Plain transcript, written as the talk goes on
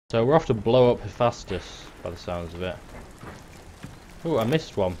So we're off to blow up Hephaestus, by the sounds of it. Ooh, I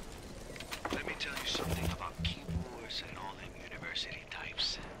missed one. Let me tell you something about keyboards and all them university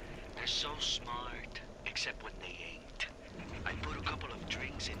types. They're so smart, except when they ain't. I put a couple of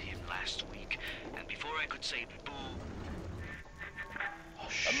drinks in him last week, and before I could say boo... Oh,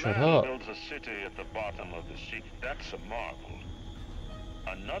 shut a man up. builds a city at the bottom of the sea. That's a marvel.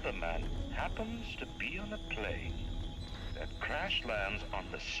 Another man happens to be on a plane that crash lands on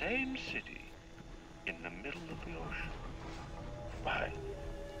the same city in the middle of the ocean. Why,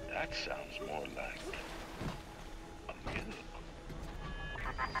 that sounds more like a miracle.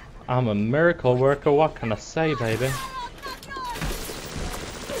 I'm a miracle worker, what can I say, baby?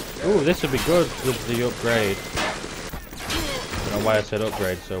 Ooh, this would be good with the upgrade. I don't know why I said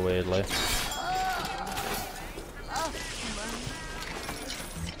upgrade so weirdly.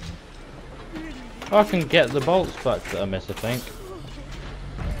 Oh, I can get the bolts back that I missed, I think.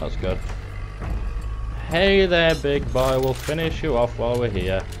 That's good. Hey there, big boy. We'll finish you off while we're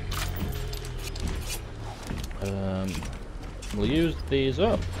here. We'll use these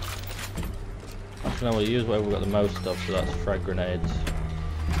up. Actually, no, we'll use whatever we've got the most of, so that's frag grenades.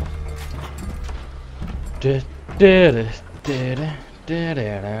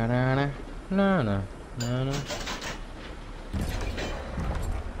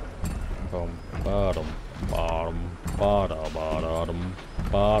 Boom, bottom, bottom, bottom, bottom,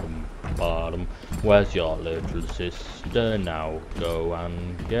 bottom, bottom. Where's your little sister now? Go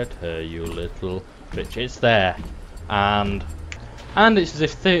and get her, you little bitch. It's there, and it's as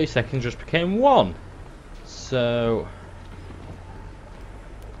if 30 seconds just became 1. So,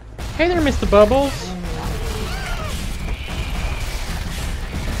 hey there, Mr. Bubbles.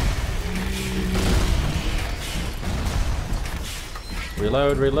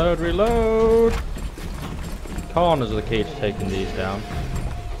 Reload, reload, reload! Corners are the key to taking these down.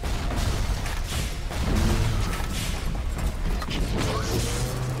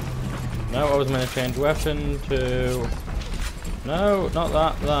 No, I was meant to change weapon to... No, not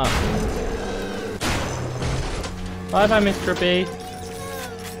that, that. Bye bye, Mr. B.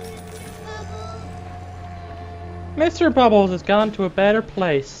 Mr. Bubbles has gone to a better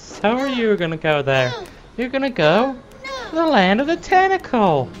place. How are you gonna go there? You're gonna go? The land of the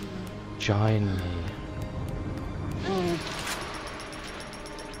tentacle! Join me.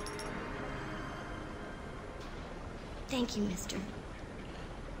 Thank you, mister.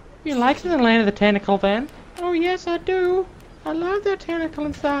 You like the land of the tentacle then? Oh yes, I do. I love that tentacle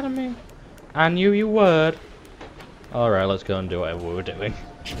inside of me. I knew you would. Alright, let's go and do whatever we were doing.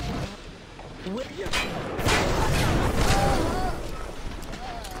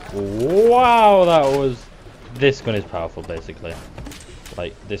 Wow, that was... This gun is powerful, basically.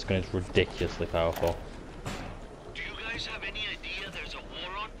 Like, this gun is ridiculously powerful. Do you guys have any idea there's a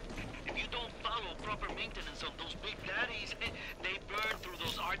war on? If you don't follow proper maintenance on those big daddies, they burn through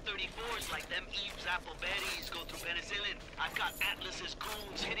those R-34s like them Eve's apple berries go through penicillin. I've got Atlas's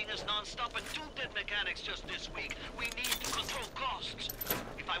goons hitting us non-stop and 2 dead mechanics just this week. We need to control costs.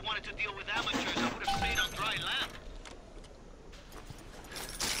 If I wanted to deal with amateurs, I would have stayed on dry land.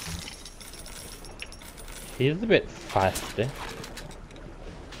 He's a bit feisty.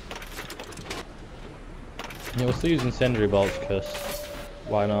 Yeah, we'll still use incendiary bolts, because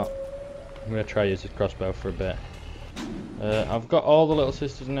why not? I'm going to try use this crossbow for a bit. I've got all the little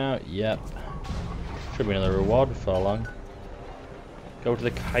sisters now. Yep. Should be another reward before long. Go to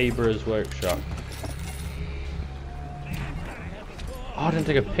the Kybra's workshop. Oh, I didn't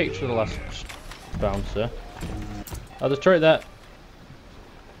take a picture of the last bouncer. I'll destroy that.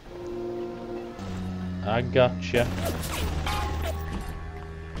 I gotcha.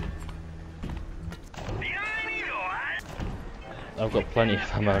 I've got plenty of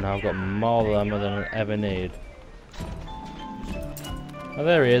ammo now. I've got more ammo than I ever need. Oh,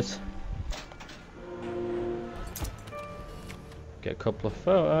 there he is. Get a couple of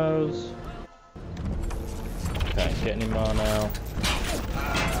photos. Can't get any more now.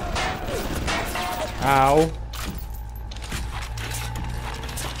 Ow.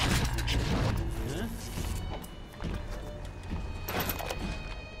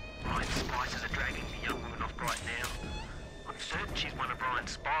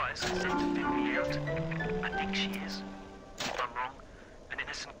 Spies sent to fit me out. I think she is. If I'm wrong, an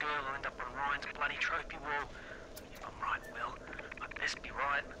innocent girl will end up on Ryan's bloody trophy wall. If I'm right, well, I best be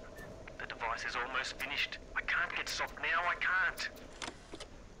right. The device is almost finished. I can't get soft now, I can't.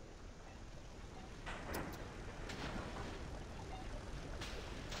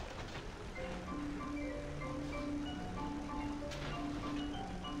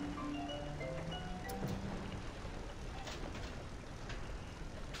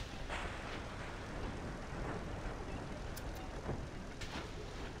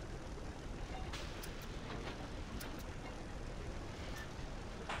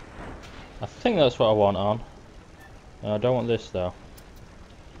 think that's what I want on. I don't want this though.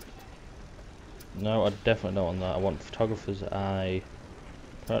 No, I definitely don't want that. I want photographer's eye.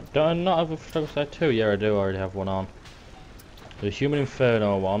 Do I not have a photographer's eye too? Yeah, I do already have one on. The Human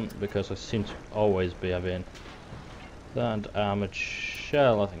Inferno I want, because I seem to always be having that, and Armored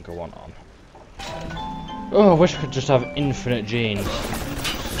Shell I think I want on. Oh, I wish I could just have infinite genes.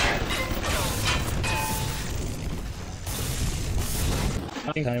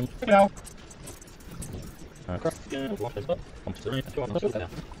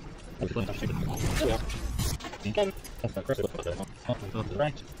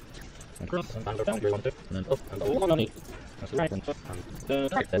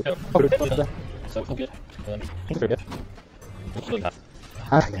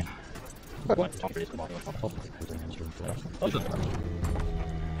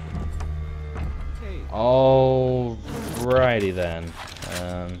 Alrighty then.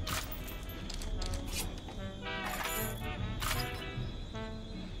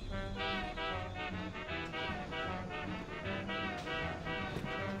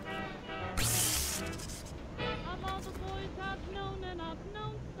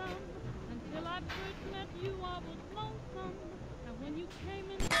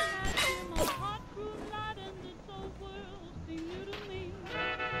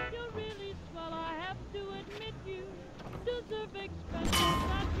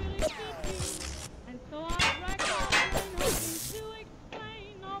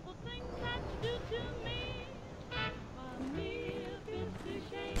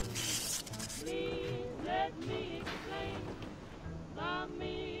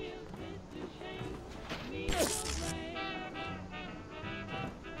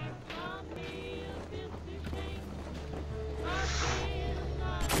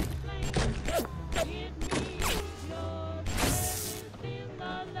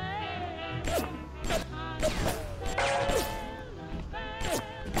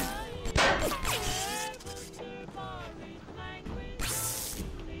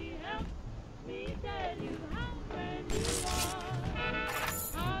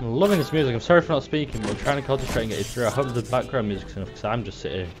 I'm loving this music. I'm sorry for not speaking, but I'm trying to concentrate and get it through. I hope the background music's enough, because I'm just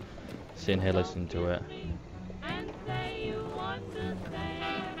sitting here listening to it.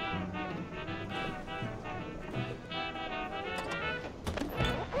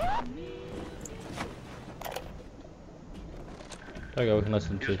 There we go, we can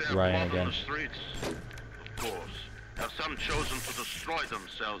listen to Ryan again. Streets, of course. Have some chosen to destroy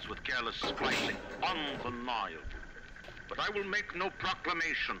themselves with careless splicing. Undeniable. But I will make no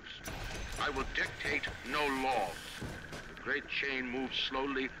proclamations. I will dictate no laws. The great chain moves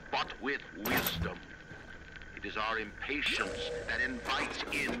slowly, but with wisdom. It is our impatience that invites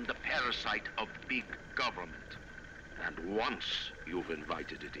in the parasite of big government. And once you've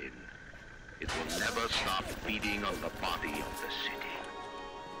invited it in, it will never stop feeding on the body of the city.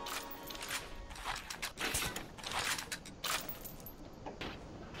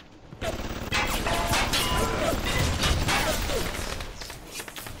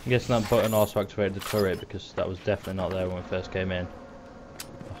 I'm guessing that button also activated the turret, because that was definitely not there when we first came in.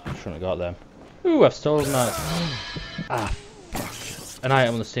 Oh, I shouldn't have got them. Ooh, I've stolen that. Ah, fuck. An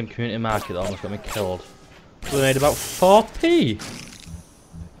item on the Steam Community Market that almost got me killed. So we made about 4p.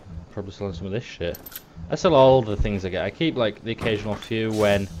 Probably selling some of this shit. I sell all the things I get. I keep like the occasional few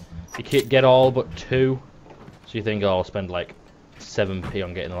when you get all but 2. So you think, oh, I'll spend like 7p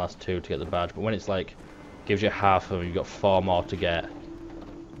on getting the last 2 to get the badge. But when it's like, gives you half of them, you've got 4 more to get.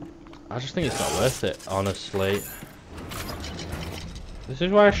 I just think it's not worth it, honestly. This is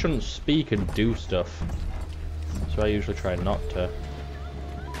why I shouldn't speak and do stuff. That's why I usually try not to.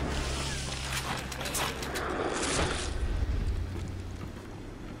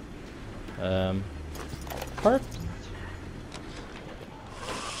 Part.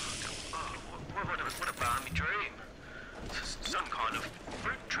 What a balmy dream. Some kind of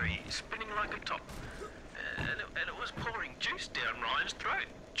fruit tree spinning like a top. And it was pouring juice down Ryan's throat,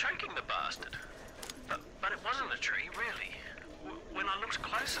 choking the bastard. But it wasn't a tree, really. When I looked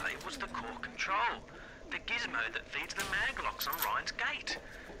closer, it was the core control. The gizmo that feeds the mag locks on Ryan's gate.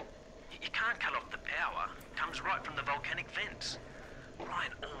 You can't cut off the power. It comes right from the volcanic vents.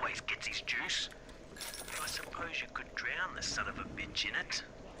 Ryan always gets his juice. I suppose you could drown the son of a bitch in it.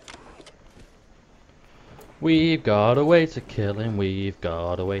 We've got a way to kill him, we've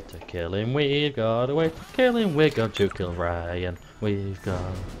got a way to kill him, we've got a way to kill him, we're going to kill Ryan, we've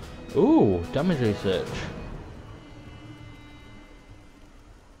got... Ooh, damage research.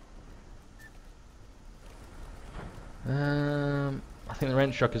 I think the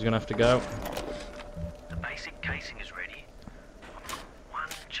wrench shock is going to have to go. The basic casing is ready. I've got 1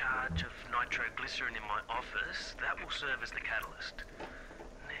 charge of serve as the catalyst.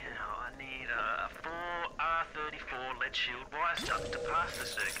 Now, I need a 4R34 lead shield wire studs to pass the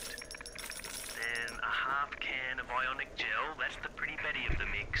circuit. Then a half can of ionic gel, that's the pretty Betty of the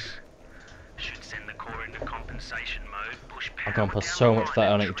mix. Should send the core into compensation mode, push power I can't put down so the much line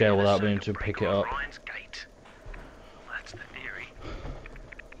that and ionic gel trigger the without being able circuit to pick it breaker on up. Ryan's gate. Well, that's the theory.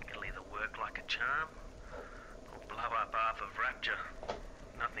 It'll either work like a charm, or blow up half of Rapture.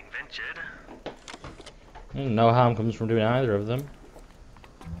 Nothing ventured. No harm comes from doing either of them.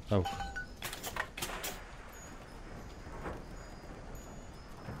 Oh.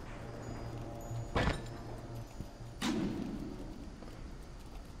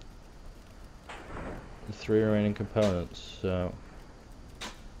 The 3 remaining components, so...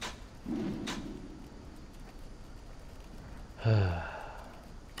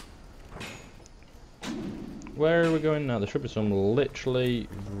 Where are we going now? There should be some literally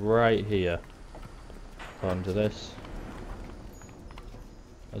right here. According to this.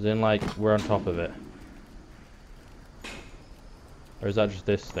 As in, like, we're on top of it. Or is that just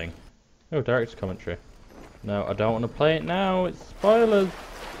this thing? Oh, director's commentary. No, I don't want to play it now. It's spoilers.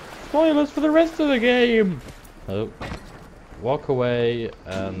 Spoilers for the rest of the game. Oh. Walk away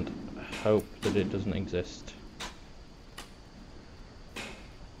and hope that it doesn't exist.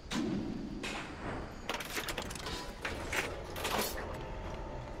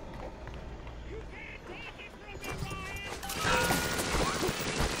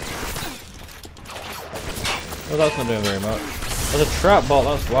 Well, that's not doing very much. There's a trap bolt,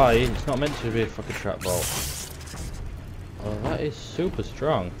 that's why. It's not meant to be a fucking trap bolt. Oh, that is super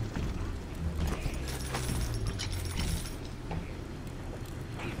strong.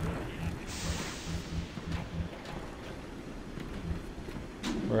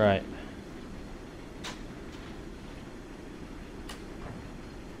 Right.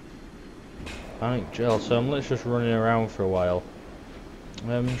 Panic gel, so I'm literally just running around for a while.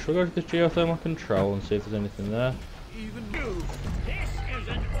 Should we go to this geothermal control and see if there's anything there?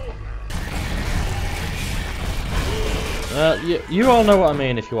 You all know what I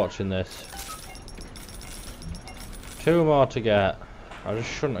mean if you're watching this. 2 more to get. I just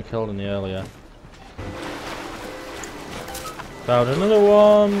shouldn't have killed any earlier. Found another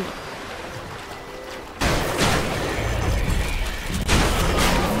one.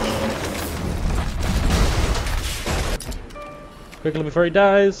 Quickly before he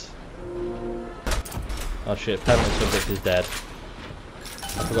dies. Oh shit, permanent subject is dead.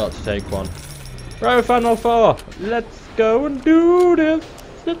 I forgot to take one. Right, final 4. Let's go and do this.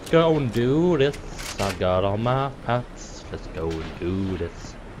 Let's go and do this. I got all my parts. Let's go and do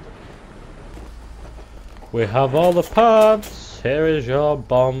this. We have all the parts. Here is your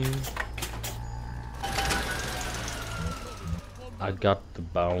bomb. I got the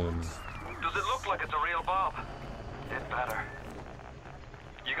bomb. Does it look like it's a real bomb? It better.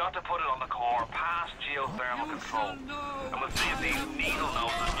 You got to put it on the core, past geothermal control. And we'll see if these needle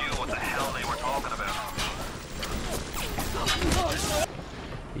noses knew what the hell they were talking about.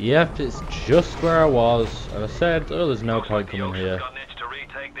 Yep, it's just where I was. And I said, oh, there's no point coming here. Got an itch to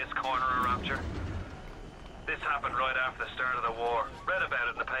retake this corner of Rapture. This happened right after the start of the war. Read about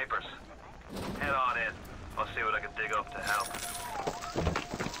it in the papers. Head on in. I'll see what I can dig up to help.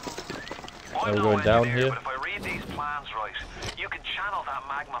 Are we going down here? But if I read these plans right, you can channel that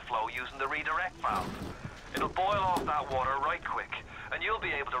magma flow using the redirect valve. It'll boil off that water right quick, and you'll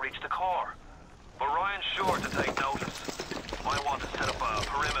be able to reach the core. But Ryan's sure to take notice. Might want to set up a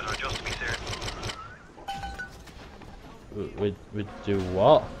perimeter just to be certain. We do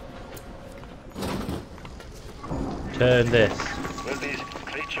what? Turn this. Will these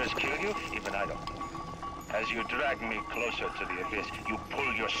creatures kill you? Even I don't know. As you drag me closer to the abyss, you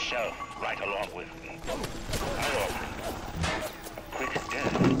pull yourself right along with me. I hope. A quick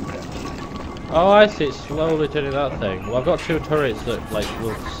death, perhaps. Oh, I see. It's slowly turning that thing. Well, I've got 2 turrets that like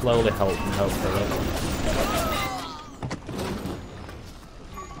will slowly help me hopefully.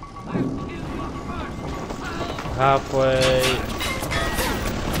 Halfway.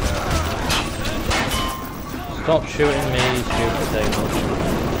 Stop shooting me, stupid thing.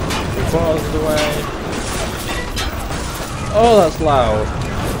 3/4 of the way. Oh, that's loud.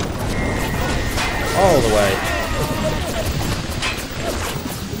 All the way.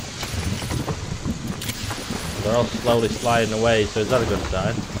 They're all slowly sliding away, so is that a good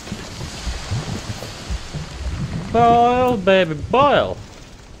sign? Boil, baby, boil.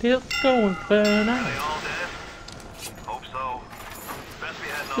 It's going fair now. Hope so. Best be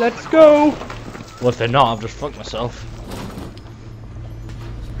heading Let's go. Well, if they're not, I've just fucked myself.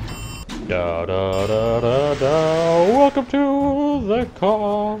 Da da da da da. Welcome to the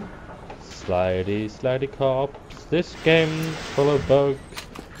car. Slidey, slidey cops. this game's full of bugs,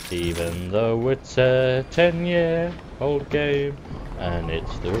 even though it's a 10-year-old game, and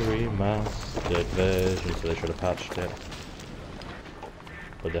it's the remastered version, so they should have patched it.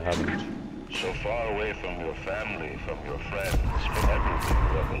 But they haven't. So far away from your family, from your friends, from everything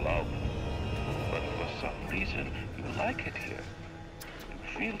you ever loved. But for some reason, you like it here. You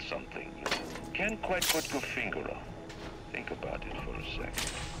feel something you can't quite put your finger on. Think about it for a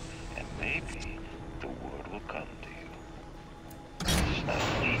second, and maybe the word will come to you.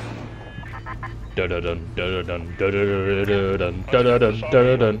 Snuggle. Dun-dun-dun, dun-dun-dun, dun-dun-dun,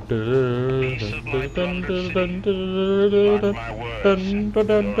 dun-dun-dun, dun-dun-dun,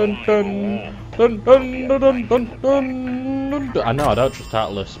 dun-dun-dun. I know I don't trust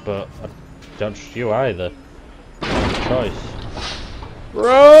Atlas, but I don't trust you either. No choice.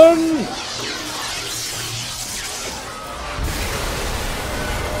 Run!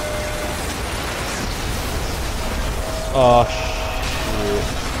 Oh shit.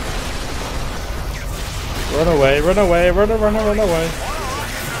 Run away, run away, run away.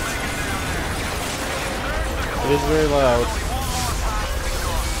 It is very loud.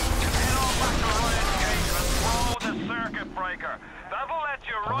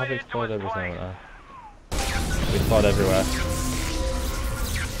 I have explored everything like that. We explode everywhere.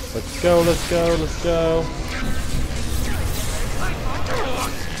 Let's go, let's go, let's go.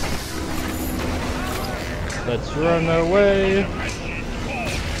 Let's run away.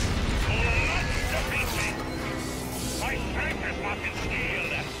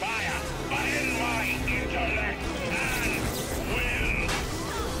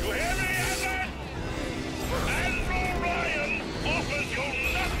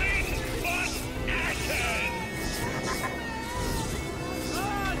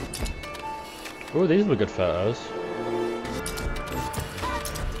 Oh, these look good photos.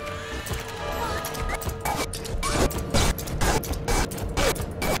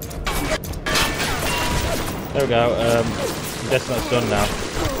 There we go. I'm guessing that's done now.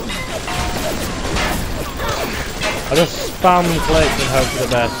 I just spam clicks and hope for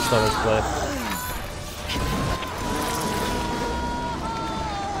the best, honestly.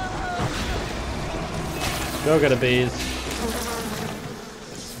 Go get a bees.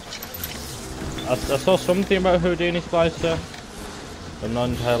 I saw something about Houdini Splicer. I'm not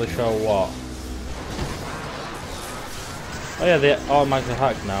entirely sure what. Oh yeah, they automatically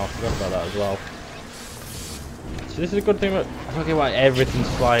hack now. I forgot about that as well. So this is a good thing about fucking like everything's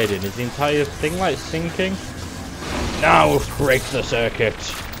sliding. Is the entire thing like sinking? Now break the circuit.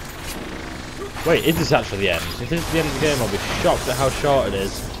 Wait, is this actually the end? If this is the end of the game, I'll be shocked at how short it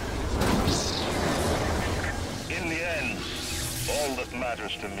is. In the end, all that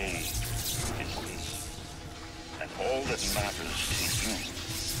matters to me is me. And all that matters to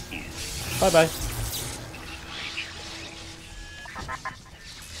you is... Bye bye.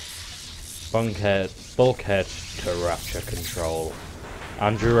 Bulkhead to Rapture control.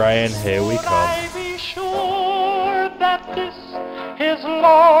 Andrew Ryan, here we come. I be sure that this is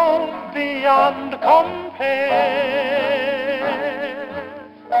love beyond compare?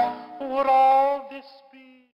 Would all